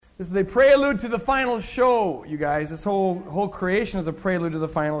This is a prelude to the final show, you guys. This whole creation is a prelude to the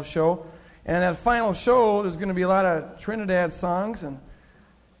final show. And in that final show, there's going to be a lot of Trinidad songs, and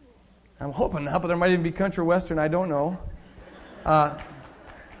I'm hoping not, but there might even be country western, I don't know. Well,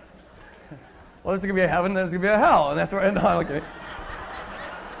 there's going to be a heaven, there's going to be a hell, and that's where, no, okay.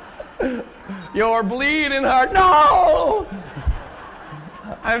 Your bleeding heart, no!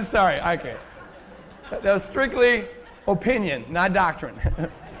 I'm sorry, okay. That was strictly opinion, not doctrine.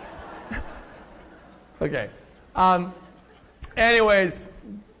 Okay. Anyways,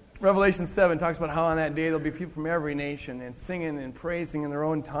 Revelation 7 talks about how on that day there'll be people from every nation and singing and praising in their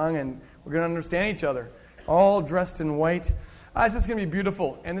own tongue, and we're going to understand each other, all dressed in white. It's just going to be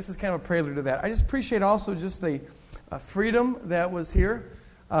beautiful, and this is kind of a prelude to that. I just appreciate also just the freedom that was here.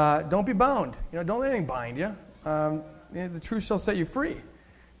 Don't be bound. Don't let anything bind you. The truth shall set you free.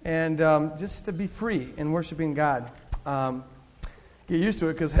 And just to be free in worshiping God. Get used to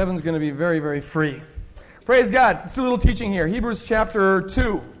it, because heaven's going to be very, very free. Praise God. Let's do a little teaching here. Hebrews chapter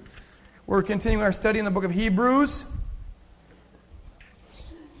 2. We're continuing our study in the book of Hebrews.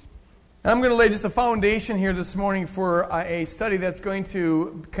 And I'm going to lay just a foundation here this morning for a study that's going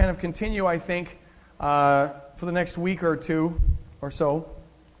to kind of continue, I think, for the next week or two or so.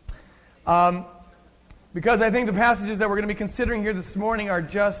 Because I think the passages that we're going to be considering here this morning are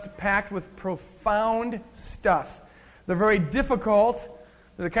just packed with profound stuff. They're very difficult.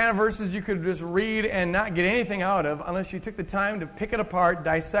 They're the kind of verses you could just read and not get anything out of unless you took the time to pick it apart,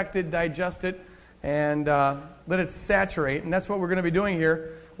 dissect it, digest it, and let it saturate. And that's what we're going to be doing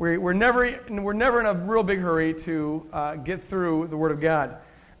here. We're never in a real big hurry to get through the Word of God.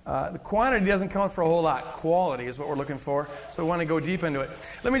 The quantity doesn't count for a whole lot. Quality is what we're looking for, so we want to go deep into it.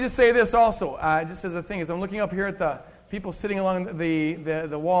 Let me just say this also, just as a thing, as I'm looking up here at the people sitting along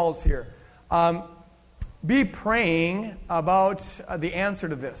the walls here. Be praying about the answer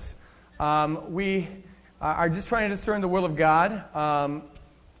to this. We are just trying to discern the will of God.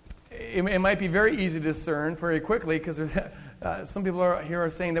 It might be very easy to discern very quickly, because some people here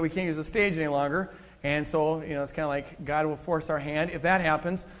are saying that we can't use the stage any longer. And so, it's kind of like God will force our hand. If that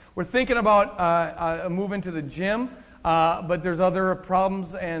happens, we're thinking about a move into the gym, but there's other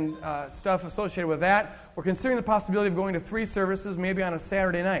problems and stuff associated with that. We're considering the possibility of going to 3 services, maybe on a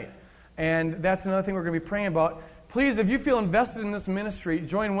Saturday night. And that's another thing we're going to be praying about. Please, if you feel invested in this ministry,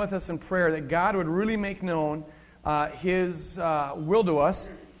 join with us in prayer that God would really make known His will to us.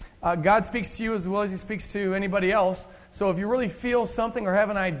 God speaks to you as well as He speaks to anybody else. So if you really feel something or have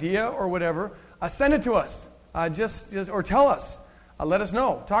an idea or whatever, send it to us. Just or tell us. Let us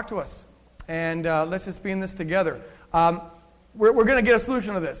know. Talk to us. And let's just be in this together. We're going to get a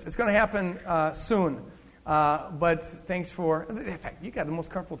solution to this. It's going to happen soon. But thanks for... In fact, you got the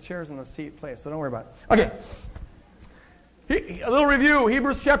most comfortable chairs in the seat place, so don't worry about it. Okay. A little review.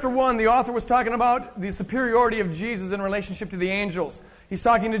 Hebrews chapter 1, the author was talking about the superiority of Jesus in relationship to the angels. He's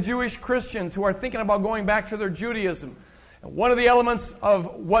talking to Jewish Christians who are thinking about going back to their Judaism. And one of the elements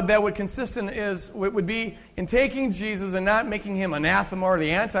of what that would consist in would be in taking Jesus and not making Him anathema or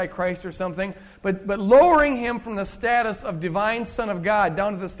the Antichrist or something, but lowering Him from the status of divine Son of God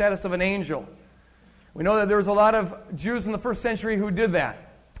down to the status of an angel. We know that there was a lot of Jews in the first century who did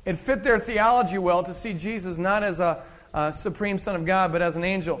that. It fit their theology well to see Jesus not as a supreme Son of God, but as an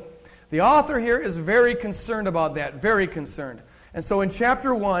angel. The author here is very concerned about that, very concerned. And so in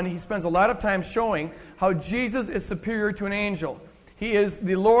chapter 1, he spends a lot of time showing how Jesus is superior to an angel. He is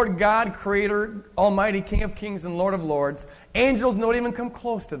the Lord God, Creator, Almighty, King of Kings, and Lord of Lords. Angels don't even come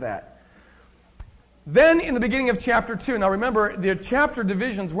close to that. Then in the beginning of chapter 2, now remember, the chapter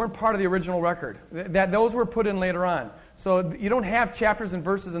divisions weren't part of the original record. Those were put in later on. So you don't have chapters and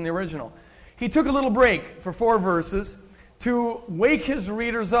verses in the original. He took a little break for 4 verses to wake his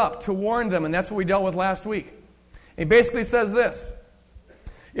readers up, to warn them, and that's what we dealt with last week. He basically says this: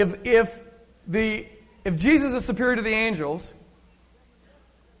 if Jesus is superior to the angels,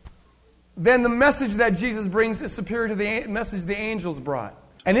 then the message that Jesus brings is superior to the message the angels brought.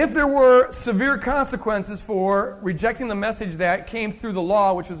 And if there were severe consequences for rejecting the message that came through the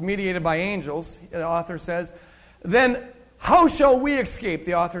law, which was mediated by angels, the author says, then how shall we escape,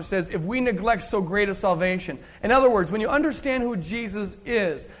 the author says, if we neglect so great a salvation? In other words, when you understand who Jesus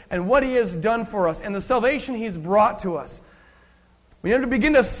is and what He has done for us and the salvation He's brought to us, we have to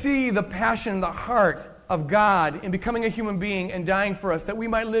begin to see the passion, the heart of God in becoming a human being and dying for us, that we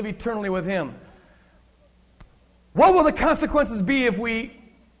might live eternally with Him. What will the consequences be if we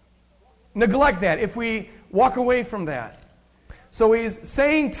neglect that, if we walk away from that? So he's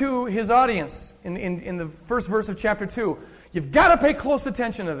saying to his audience in the first verse of chapter 2, you've got to pay close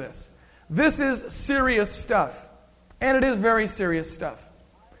attention to this. This is serious stuff. And it is very serious stuff.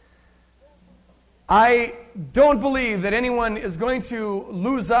 I don't believe that anyone is going to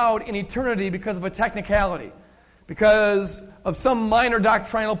lose out in eternity because of a technicality, because of some minor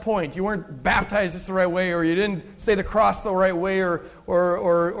doctrinal point. You weren't baptized just the right way, or you didn't say the cross the right way,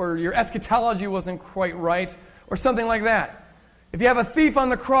 or your eschatology wasn't quite right, or something like that. If you have a thief on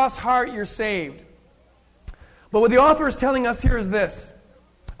the cross heart, you're saved. But what the author is telling us here is this.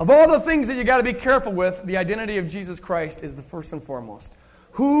 Of all the things that you got to be careful with, the identity of Jesus Christ is the first and foremost.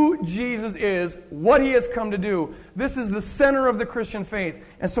 Who Jesus is, what he has come to do. This is the center of the Christian faith.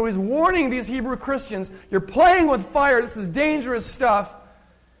 And so he's warning these Hebrew Christians, you're playing with fire, this is dangerous stuff.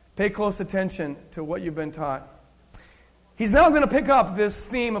 Pay close attention to what you've been taught. He's now going to pick up this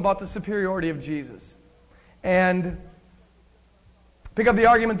theme about the superiority of Jesus and pick up the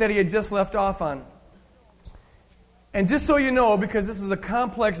argument that he had just left off on. And just so you know, because this is a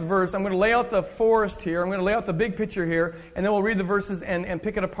complex verse, I'm going to lay out the forest here, I'm going to lay out the big picture here, and then we'll read the verses and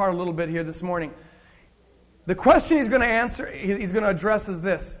pick it apart a little bit here this morning. The question he's going to answer, he's going to address is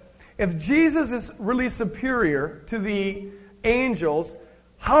this. If Jesus is really superior to the angels,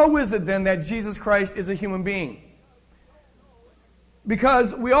 how is it then that Jesus Christ is a human being?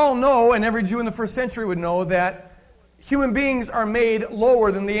 Because we all know, and every Jew in the first century would know, that human beings are made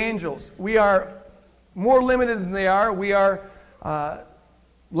lower than the angels. We are more limited than they are. We are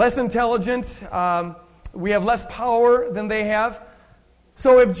less intelligent. We have less power than they have.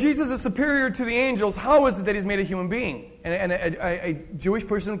 So if Jesus is superior to the angels, how is it that he's made a human being? And a Jewish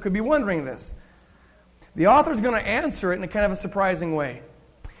person could be wondering this. The author is going to answer it in a kind of a surprising way.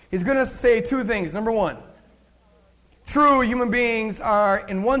 He's going to say two things. Number one, true, human beings are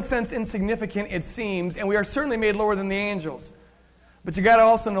in one sense insignificant, it seems, and we are certainly made lower than the angels. But you got to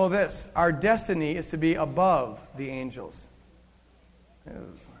also know this. Our destiny is to be above the angels. It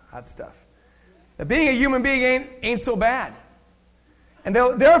was hot stuff. That being a human being ain't so bad. And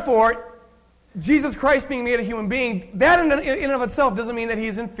therefore, Jesus Christ being made a human being, that in and of itself doesn't mean that he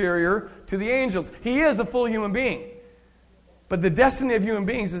is inferior to the angels. He is a full human being. But the destiny of human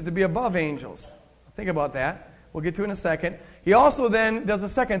beings is to be above angels. Think about that. We'll get to it in a second. He also then does a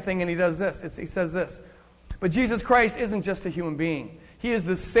second thing, and he does this. He says this. But Jesus Christ isn't just a human being. He is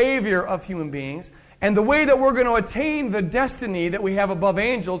the Savior of human beings. And the way that we're going to attain the destiny that we have above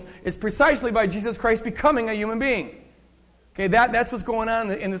angels is precisely by Jesus Christ becoming a human being. Okay, that's what's going on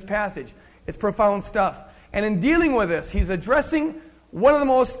in this passage. It's profound stuff. And in dealing with this, he's addressing one of the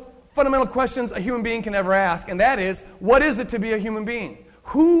most fundamental questions a human being can ever ask, and that is, what is it to be a human being?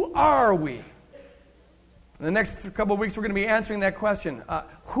 Who are we? In the next couple of weeks, we're going to be answering that question.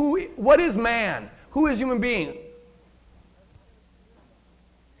 What is man? Who is human being?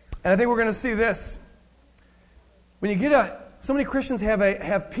 And I think we're going to see this. When you get so many Christians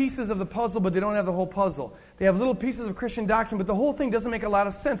have pieces of the puzzle, but they don't have the whole puzzle. They have little pieces of Christian doctrine, but the whole thing doesn't make a lot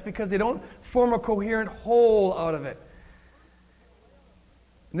of sense because they don't form a coherent whole out of it.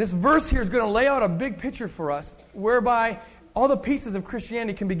 And this verse here is going to lay out a big picture for us, whereby all the pieces of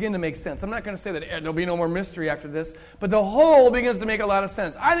Christianity can begin to make sense. I'm not going to say that there'll be no more mystery after this, but the whole begins to make a lot of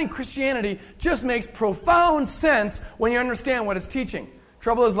sense. I think Christianity just makes profound sense when you understand what it's teaching.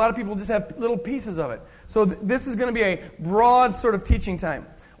 Trouble is, a lot of people just have little pieces of it. So this is going to be a broad sort of teaching time.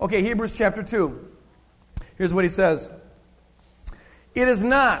 Okay, Hebrews chapter 2. Here's what he says. It is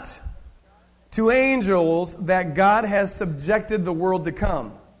not to angels that God has subjected the world to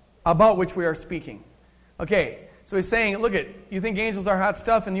come, about which we are speaking. Okay, so he's saying, look you think angels are hot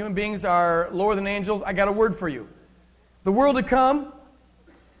stuff and human beings are lower than angels? I got a word for you. The world to come,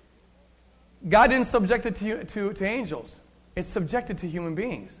 God didn't subject it to angels. It's subjected to human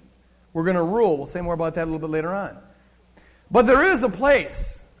beings. We're going to rule. We'll say more about that a little bit later on. But there is a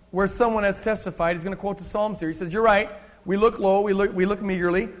place where someone has testified. He's going to quote the Psalms here. He says, you're right. We look low. We look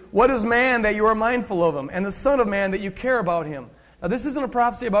meagerly. What is man that you are mindful of him? And the Son of Man that you care about him? Now, this isn't a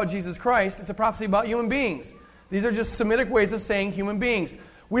prophecy about Jesus Christ. It's a prophecy about human beings. These are just Semitic ways of saying human beings.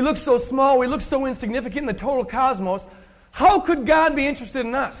 We look so small. We look so insignificant in the total cosmos. How could God be interested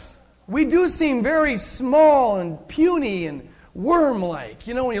in us? We do seem very small and puny and worm-like,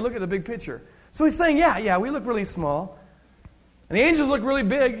 when you look at the big picture. So he's saying, yeah, we look really small. And the angels look really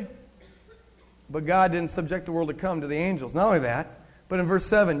big. But God didn't subject the world to come to the angels. Not only that, but in verse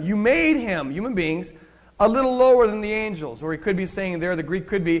 7, you made him, human beings, a little lower than the angels. Or he could be saying there, the Greek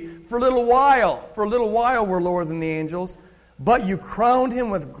could be, for a little while we're lower than the angels. But you crowned him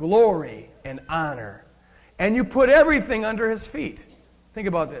with glory and honor. And you put everything under his feet. Think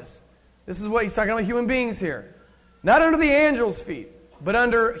about this. This is what he's talking about, human beings here. Not under the angels' feet, but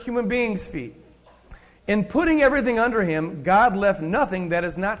under human beings' feet. In putting everything under him, God left nothing that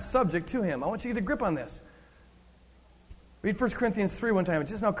is not subject to him. I want you to get a grip on this. Read 1 Corinthians 3 one time. It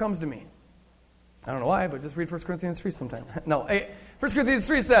just now comes to me. I don't know why, but just read 1 Corinthians 3 sometime. No, 1 Corinthians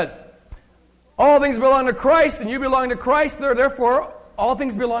 3 says, all things belong to Christ, and you belong to Christ, therefore all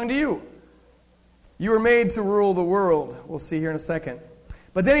things belong to you. You were made to rule the world. We'll see here in a second.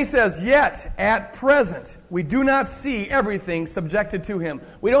 But then he says, yet, at present, we do not see everything subjected to him.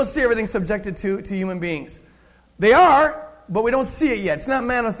 We don't see everything subjected to human beings. They are, but we don't see it yet. It's not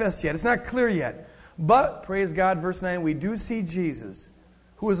manifest yet. It's not clear yet. But, praise God, verse 9, we do see Jesus,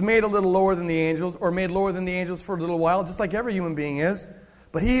 who was made a little lower than the angels, or made lower than the angels for a little while, just like every human being is.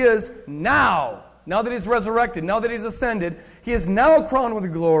 But he is now that he's resurrected, now that he's ascended, he is now crowned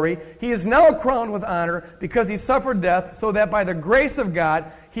with glory, he is now crowned with honor, because he suffered death, so that by the grace of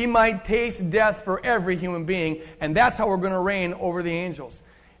God, he might taste death for every human being. And that's how we're going to reign over the angels.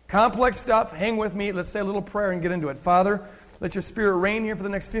 Complex stuff. Hang with me. Let's say a little prayer and get into it. Father, let your Spirit reign here for the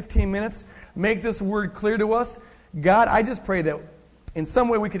next 15 minutes. Make this word clear to us. God, I just pray that in some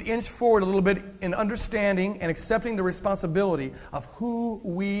way we could inch forward a little bit in understanding and accepting the responsibility of who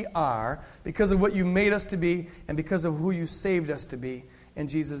we are because of what you made us to be and because of who you saved us to be. In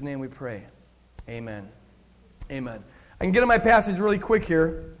Jesus' name we pray. Amen. Amen. I can get in my passage really quick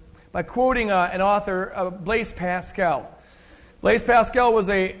here by quoting an author, Blaise Pascal. Blaise Pascal was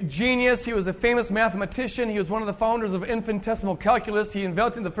a genius. He was a famous mathematician. He was one of the founders of infinitesimal calculus. He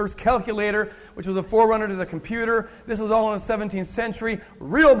invented the first calculator, which was a forerunner to the computer. This is all in the 17th century.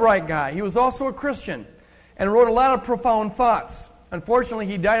 Real bright guy. He was also a Christian and wrote a lot of profound thoughts. Unfortunately,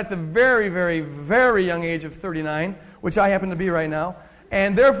 he died at the very, very, very young age of 39, which I happen to be right now,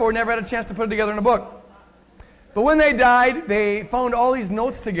 and therefore never had a chance to put it together in a book. But when they died, they found all these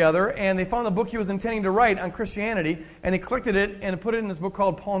notes together, and they found the book he was intending to write on Christianity, and they collected it and put it in this book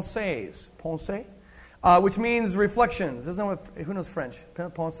called Pensées, which means reflections. Who knows French?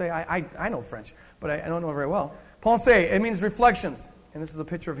 Pensées? I know French, but I don't know it very well. Pensées, it means reflections. And this is a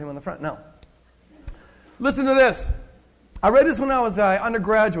picture of him on the front. Now, listen to this. I read this when I was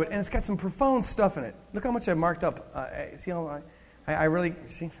undergraduate, and it's got some profound stuff in it. Look how much I marked up. See how I really,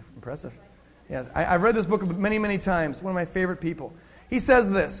 see, impressive. Yes, I've read this book many, many times. One of my favorite people. He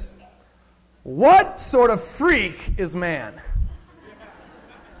says this: what sort of freak is man?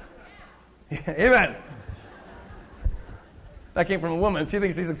 Amen. That came from a woman. She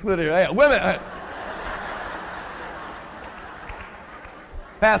thinks she's excluded. Yeah, women.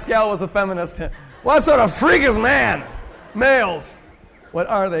 Pascal was a feminist. What sort of freak is man? Males. What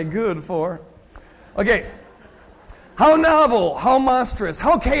are they good for? Okay. How novel, how monstrous,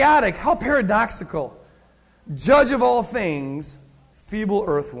 how chaotic, how paradoxical. Judge of all things, feeble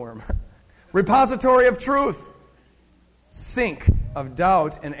earthworm. Repository of truth, sink of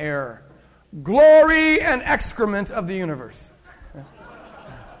doubt and error. Glory and excrement of the universe.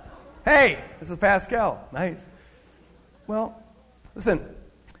 Hey, this is Pascal. Nice. Well, listen.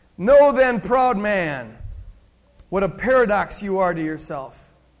 Know then, proud man, what a paradox you are to yourself.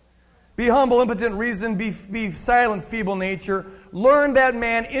 Be humble, impotent reason. Be silent, feeble nature. Learn that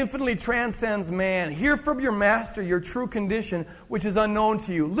man infinitely transcends man. Hear from your master your true condition, which is unknown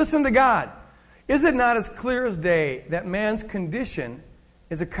to you. Listen to God. Is it not as clear as day that man's condition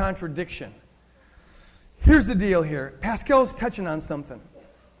is a contradiction? Here's the deal here. Pascal's touching on something.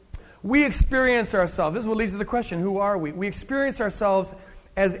 We experience ourselves. This is what leads to the question, who are we? We experience ourselves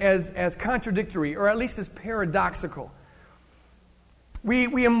as contradictory, or at least as paradoxical.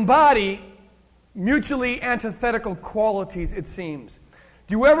 We embody mutually antithetical qualities, it seems.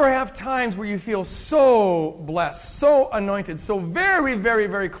 Do you ever have times where you feel so blessed, so anointed, so very, very,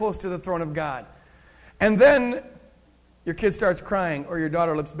 very close to the throne of God, and then your kid starts crying, or your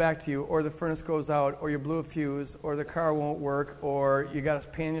daughter lips back to you, or the furnace goes out, or you blew a fuse, or the car won't work, or you got a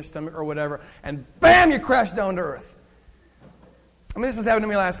pain in your stomach, or whatever, and bam, you crash down to earth. I mean, this has happened to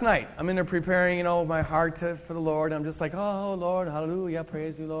me last night. I'm in there preparing, my heart for the Lord. I'm just like, oh, Lord, hallelujah,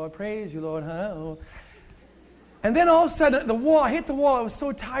 praise you, Lord, hallelujah. And then all of a sudden, I hit the wall. I was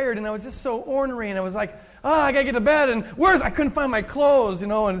so tired, and I was just so ornery, and I was like, I got to get to bed, and I couldn't find my clothes,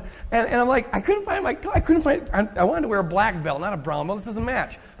 and I'm like, I wanted to wear a black belt, not a brown belt. This doesn't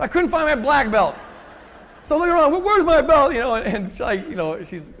match. I couldn't find my black belt. So I'm looking around, where's my belt, and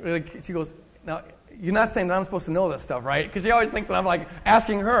she goes, now, you're not saying that I'm supposed to know this stuff, right? Because she always thinks that I'm like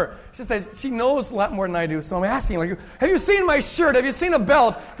asking her. She says she knows a lot more than I do, so I'm asking her, have you seen my shirt? Have you seen a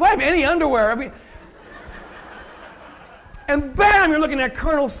belt? Do I have any underwear? And bam, you're looking at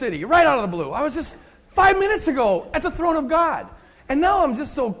Carnal City, right out of the blue. I was just 5 minutes ago at the throne of God. And now I'm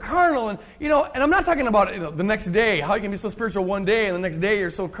just so carnal, and I'm not talking about the next day, how you can be so spiritual one day, and the next day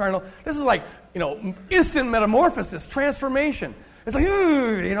you're so carnal. This is like, instant metamorphosis, transformation. It's like,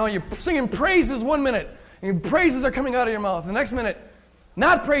 you're singing praises 1 minute, and praises are coming out of your mouth. The next minute,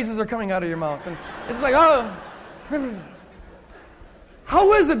 not praises are coming out of your mouth. And It's like, oh.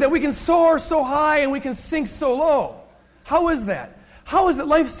 How is it that we can soar so high and we can sink so low? How is that? How is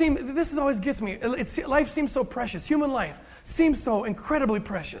it this always gets me. Life seems so precious. Human life seems so incredibly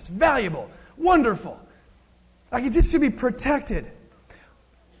precious, valuable, wonderful. Like it just should be protected.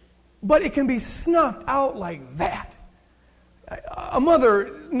 But it can be snuffed out like that. A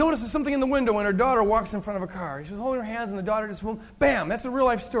mother notices something in the window when her daughter walks in front of a car. She's holding her hands and the daughter just, bam, that's a real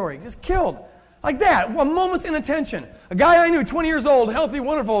life story. Just killed. Like that, a moment's inattention. A guy I knew, 20 years old, healthy,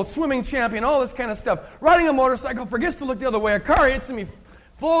 wonderful, swimming champion, all this kind of stuff. Riding a motorcycle, forgets to look the other way. A car hits him, he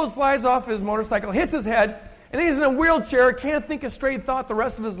flies off his motorcycle, hits his head, and he's in a wheelchair, can't think a straight thought the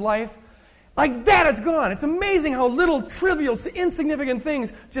rest of his life. Like that, it's gone. It's amazing how little, trivial, insignificant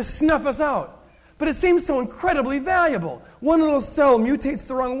things just snuff us out. But it seems so incredibly valuable. One little cell mutates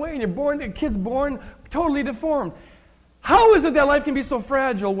the wrong way, and the kid's born totally deformed. How is it that life can be so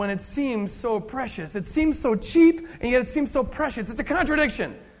fragile when it seems so precious? It seems so cheap, and yet it seems so precious. It's a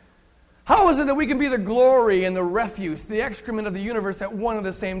contradiction. How is it that we can be the glory and the refuse, the excrement of the universe at one and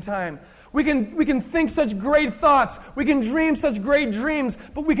the same time? We can think such great thoughts. We can dream such great dreams,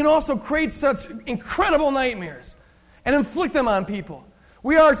 but we can also create such incredible nightmares and inflict them on people.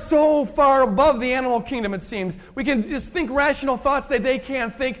 We are so far above the animal kingdom, it seems. We can just think rational thoughts that they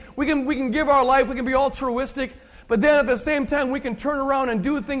can't think. We can give our life. We can be altruistic. But then at the same time, we can turn around and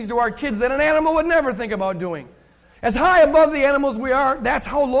do things to our kids that an animal would never think about doing. As high above the animals we are, that's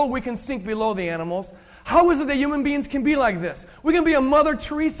how low we can sink below the animals. How is it that human beings can be like this? We can be a Mother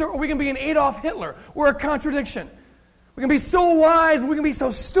Teresa or we can be an Adolf Hitler. We're a contradiction. We can be so wise and we can be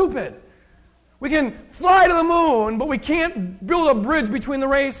so stupid. We can fly to the moon, but we can't build a bridge between the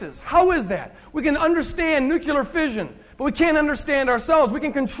races. How is that? We can understand nuclear fission, but we can't understand ourselves. We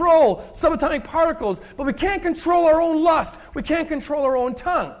can control subatomic particles, but we can't control our own lust. We can't control our own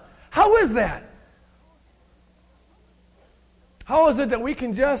tongue. How is that? How is it that we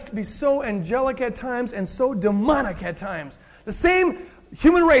can just be so angelic at times and so demonic at times? The same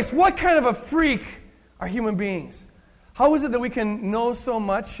human race. What kind of a freak are human beings? How is it that we can know so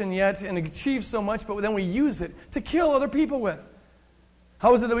much and achieve so much, but then we use it to kill other people with?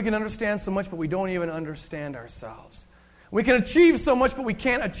 How is it that we can understand so much, but we don't even understand ourselves? We can achieve so much, but we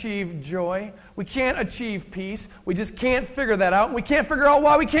can't achieve joy. We can't achieve peace. We just can't figure that out. We can't figure out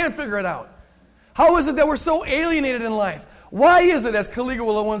why we can't figure it out. How is it that we're so alienated in life? Why is it, as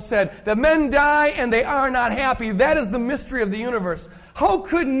Caligula once said, that men die and they are not happy? That is the mystery of the universe. How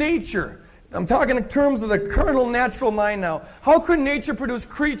could nature, I'm talking in terms of the carnal natural mind now, how could nature produce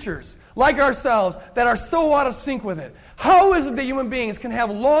creatures like ourselves that are so out of sync with it? How is it that human beings can have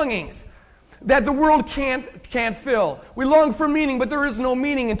longings that the world can't fill? We long for meaning, but there is no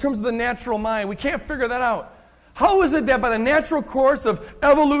meaning in terms of the natural mind. We can't figure that out. How is it that by the natural course of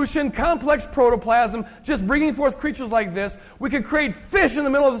evolution, complex protoplasm, just bringing forth creatures like this, we could create fish in the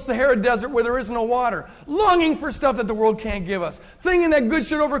middle of the Sahara Desert where there is no water, longing for stuff that the world can't give us, thinking that good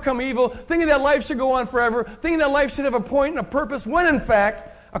should overcome evil, thinking that life should go on forever, thinking that life should have a point and a purpose, when in fact,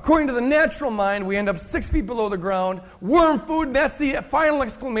 according to the natural mind, we end up 6 feet below the ground, worm food, and that's the final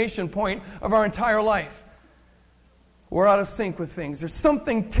exclamation point of our entire life. We're out of sync with things. There's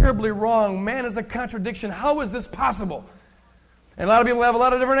something terribly wrong. Man is a contradiction. How is this possible? And a lot of people have a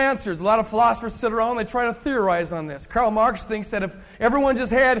lot of different answers. A lot of philosophers sit around and they try to theorize on this. Karl Marx thinks that if everyone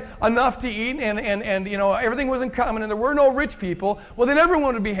just had enough to eat and everything was in common and there were no rich people, well, then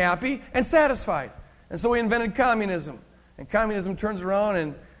everyone would be happy and satisfied. And so he invented communism. And communism turns around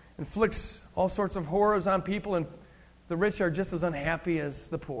and inflicts all sorts of horrors on people, and the rich are just as unhappy as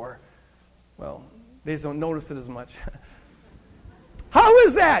the poor. Well, they just don't notice it as much. How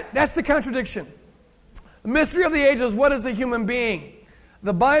is that? That's the contradiction. The mystery of the ages, what is a human being?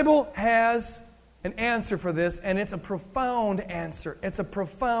 The Bible has an answer for this, and it's a profound answer. It's a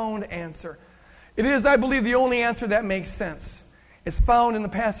profound answer. It is, I believe, the only answer that makes sense. It's found in the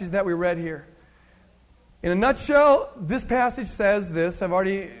passage that we read here. In a nutshell, this passage says this. I've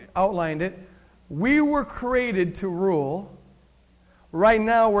already outlined it. We were created to rule. Right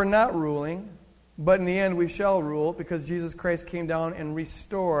now, we're not ruling. But in the end, we shall rule because Jesus Christ came down and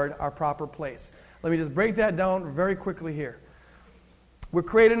restored our proper place. Let me just break that down very quickly here. We're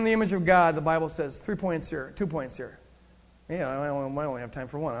created in the image of God, the Bible says. 3 points here, 2 points here. Yeah, I only have time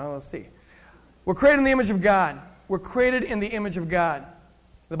for one. Let's see. We're created in the image of God. We're created in the image of God.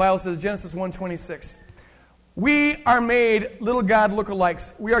 The Bible says, Genesis 1:26. We are made little God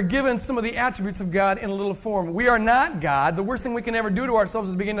lookalikes. We are given some of the attributes of God in a little form. We are not God. The worst thing we can ever do to ourselves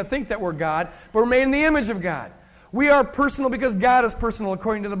is begin to think that we're God, but we're made in the image of God. We are personal because God is personal,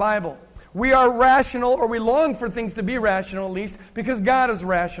 according to the Bible. We are rational, or we long for things to be rational at least, because God is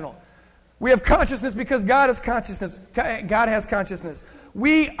rational. We have consciousness because God is consciousness. God has consciousness.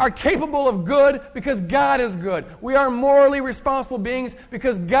 We are capable of good because God is good. We are morally responsible beings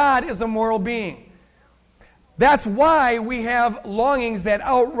because God is a moral being. That's why we have longings that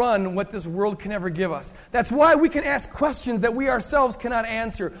outrun what this world can ever give us. That's why we can ask questions that we ourselves cannot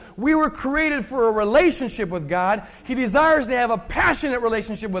answer. We were created for a relationship with God. He desires to have a passionate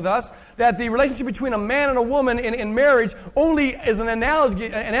relationship with us, that the relationship between a man and a woman in marriage only is an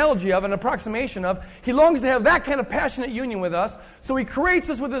analogy of, an approximation of. He longs to have that kind of passionate union with us, so He creates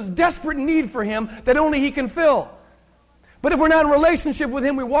us with this desperate need for Him that only He can fill. But if we're not in a relationship with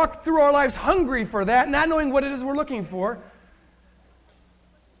Him, we walk through our lives hungry for that, not knowing what it is we're looking for.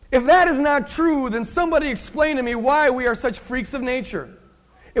 If that is not true, then somebody explain to me why we are such freaks of nature.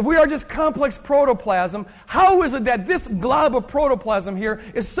 If we are just complex protoplasm, how is it that this glob of protoplasm here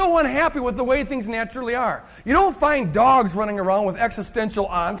is so unhappy with the way things naturally are? You don't find dogs running around with existential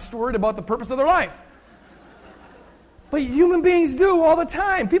angst, worried about the purpose of their life. But human beings do all the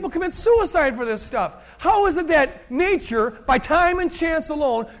time. People commit suicide for this stuff. How is it that nature, by time and chance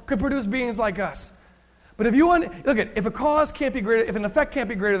alone, could produce beings like us? But if if a cause can't be greater, if an effect can't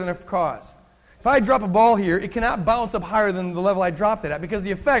be greater than a cause, if I drop a ball here, it cannot bounce up higher than the level I dropped it at because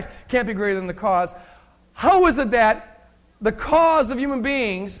the effect can't be greater than the cause. How is it that the cause of human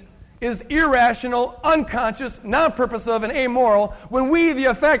beings is irrational, unconscious, non-purposive, and amoral when we, the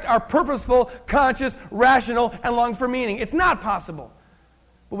effect, are purposeful, conscious, rational, and long for meaning? It's not possible.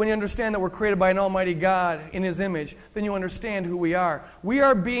 But when you understand that we're created by an almighty God in His image, then you understand who we are. We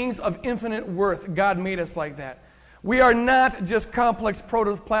are beings of infinite worth. God made us like that. We are not just complex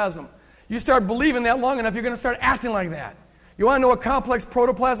protoplasm. You start believing that long enough, you're going to start acting like that. You want to know what complex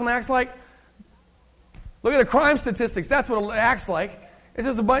protoplasm acts like? Look at the crime statistics. That's what it acts like. It's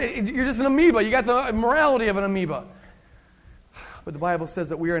just you're just an amoeba. You got the morality of an amoeba. But the Bible says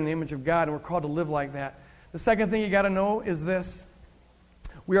that we are in the image of God and we're called to live like that. The second thing you got to know is this.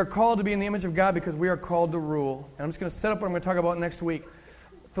 We are called to be in the image of God because we are called to rule. And I'm just going to set up what I'm going to talk about next week.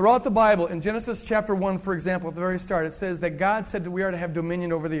 Throughout the Bible, in Genesis chapter 1, for example, at the very start, it says that God said that we are to have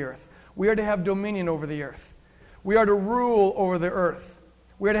dominion over the earth. We are to have dominion over the earth. We are to rule over the earth.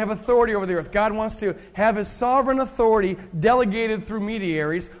 We are to have authority over the earth. God wants to have His sovereign authority delegated through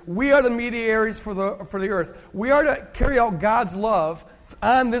mediaries. We are the mediaries for the earth. We are to carry out God's love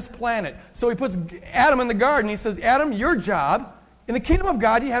on this planet. So He puts Adam in the garden. He says, Adam, your job, in the kingdom of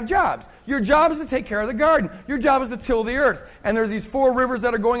God, you have jobs. Your job is to take care of the garden. Your job is to till the earth. And there's these 4 rivers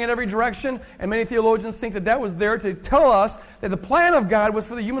that are going in every direction, and many theologians think that was there to tell us that the plan of God was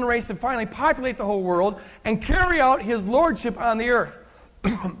for the human race to finally populate the whole world and carry out His lordship on the earth.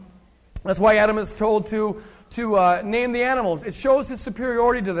 That's why Adam is told to name the animals. It shows his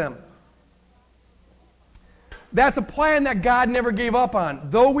superiority to them. That's a plan that God never gave up on,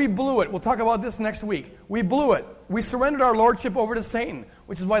 though we blew it. We'll talk about this next week. We blew it. We surrendered our lordship over to Satan,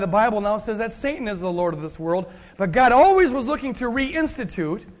 which is why the Bible now says that Satan is the Lord of this world. But God always was looking to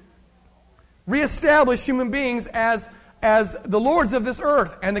reestablish human beings as the lords of this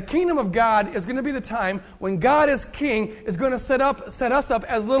earth. And the kingdom of God is going to be the time when God as king is going to set us up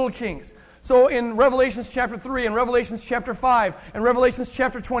as little kings. So in Revelations chapter 3 and Revelations chapter 5 and Revelations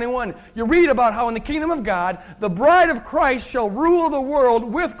chapter 21, you read about how in the kingdom of God, the bride of Christ shall rule the world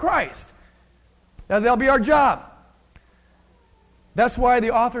with Christ. Now that'll be our job. That's why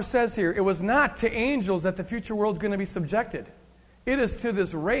the author says here, it was not to angels that the future world is going to be subjected. It is to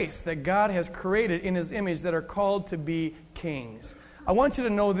this race that God has created in His image that are called to be kings. I want you to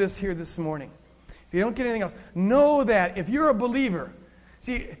know this here this morning. If you don't get anything else, know that if you're a believer,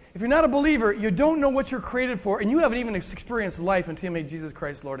 see, if you're not a believer, you don't know what you're created for, and you haven't even experienced life until you made Jesus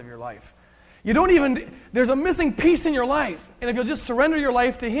Christ Lord of your life. There's a missing piece in your life, and if you'll just surrender your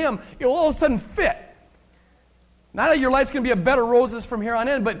life to Him, it will all of a sudden fit. Not that your life's going to be a bed of roses from here on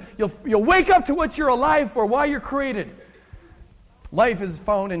in, but you'll wake up to what you're alive for, why you're created. Life is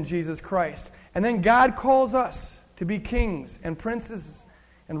found in Jesus Christ. And then God calls us to be kings and princes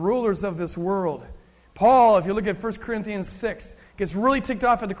and rulers of this world. Paul, if you look at 1 Corinthians 6, gets really ticked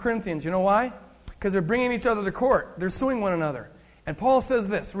off at the Corinthians. You know why? Because they're bringing each other to court. They're suing one another. And Paul says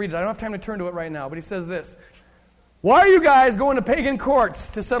this. Read it. I don't have time to turn to it right now, but he says this. Why are you guys going to pagan courts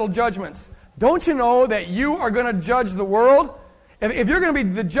to settle judgments? Don't you know that you are going to judge the world? If you're going to be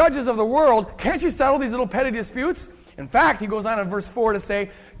the judges of the world, can't you settle these little petty disputes? In fact, he goes on in verse 4 to say,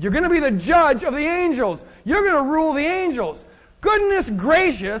 you're going to be the judge of the angels. You're going to rule the angels. Goodness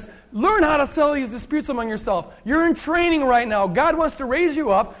gracious, learn how to settle these disputes among yourself. You're in training right now. God wants to raise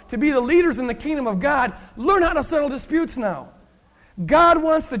you up to be the leaders in the kingdom of God. Learn how to settle disputes now. God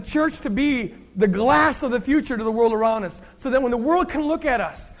wants the church to be the glass of the future to the world around us, so that when the world can look at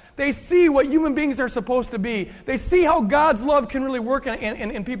us, They see what human beings are supposed to be. They see how God's love can really work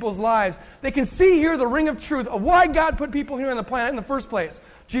in people's lives. They can see here the ring of truth of why God put people here on the planet in the first place.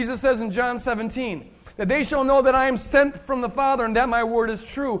 Jesus says in John 17, that they shall know that I am sent from the Father and that my word is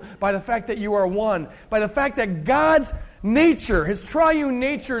true by the fact that you are one. By the fact that God's nature, His triune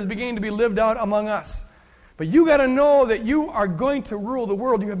nature is beginning to be lived out among us. But you got to know that you are going to rule the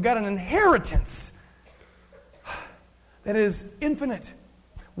world. You have got an inheritance that is infinite.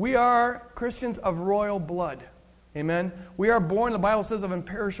 We are Christians of royal blood. Amen. We are born, the Bible says, of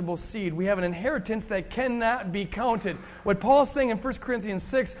imperishable seed. We have an inheritance that cannot be counted. What Paul's saying in 1 Corinthians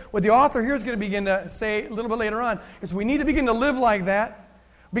 6, what the author here is going to begin to say a little bit later on, is we need to begin to live like that,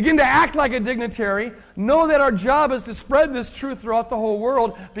 begin to act like a dignitary, know that our job is to spread this truth throughout the whole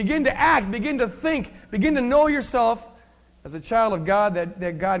world, begin to act, begin to think, begin to know yourself as a child of God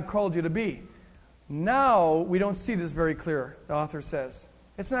that God called you to be. Now, we don't see this very clear, the author says.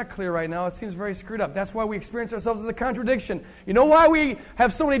 It's not clear right now. It seems very screwed up. That's why we experience ourselves as a contradiction. You know why we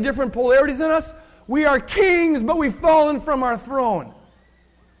have so many different polarities in us? We are kings, but we've fallen from our throne.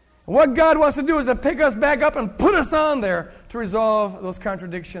 And what God wants to do is to pick us back up and put us on there to resolve those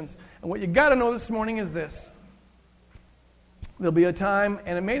contradictions. And what you got to know this morning is this. There'll be a time,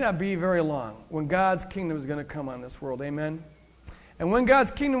 and it may not be very long, when God's kingdom is going to come on this world. Amen? And when God's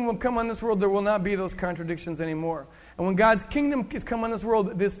kingdom will come on this world, there will not be those contradictions anymore. And when God's kingdom has come on this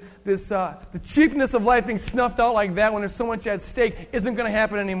world, the cheapness of life being snuffed out like that when there's so much at stake isn't going to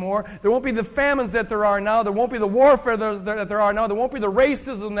happen anymore. There won't be the famines that there are now. There won't be the warfare that there are now. There won't be the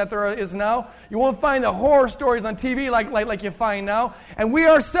racism that there is now. You won't find the horror stories on TV like you find now. And we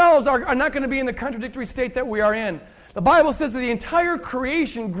ourselves are not going to be in the contradictory state that we are in. The Bible says that the entire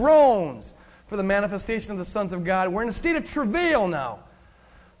creation groans for the manifestation of the sons of God. We're in a state of travail now.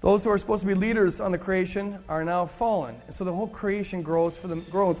 Those who are supposed to be leaders on the creation are now fallen. And so the whole creation grows for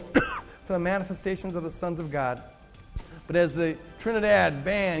the manifestations of the sons of God. But as the Trinidad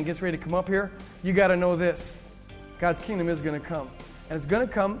band gets ready to come up here, you got to know this. God's kingdom is going to come. And it's going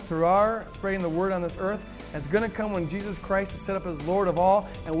to come through our spreading the word on this earth. And it's going to come when Jesus Christ is set up as Lord of all,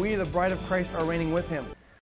 and we, the bride of Christ, are reigning with Him.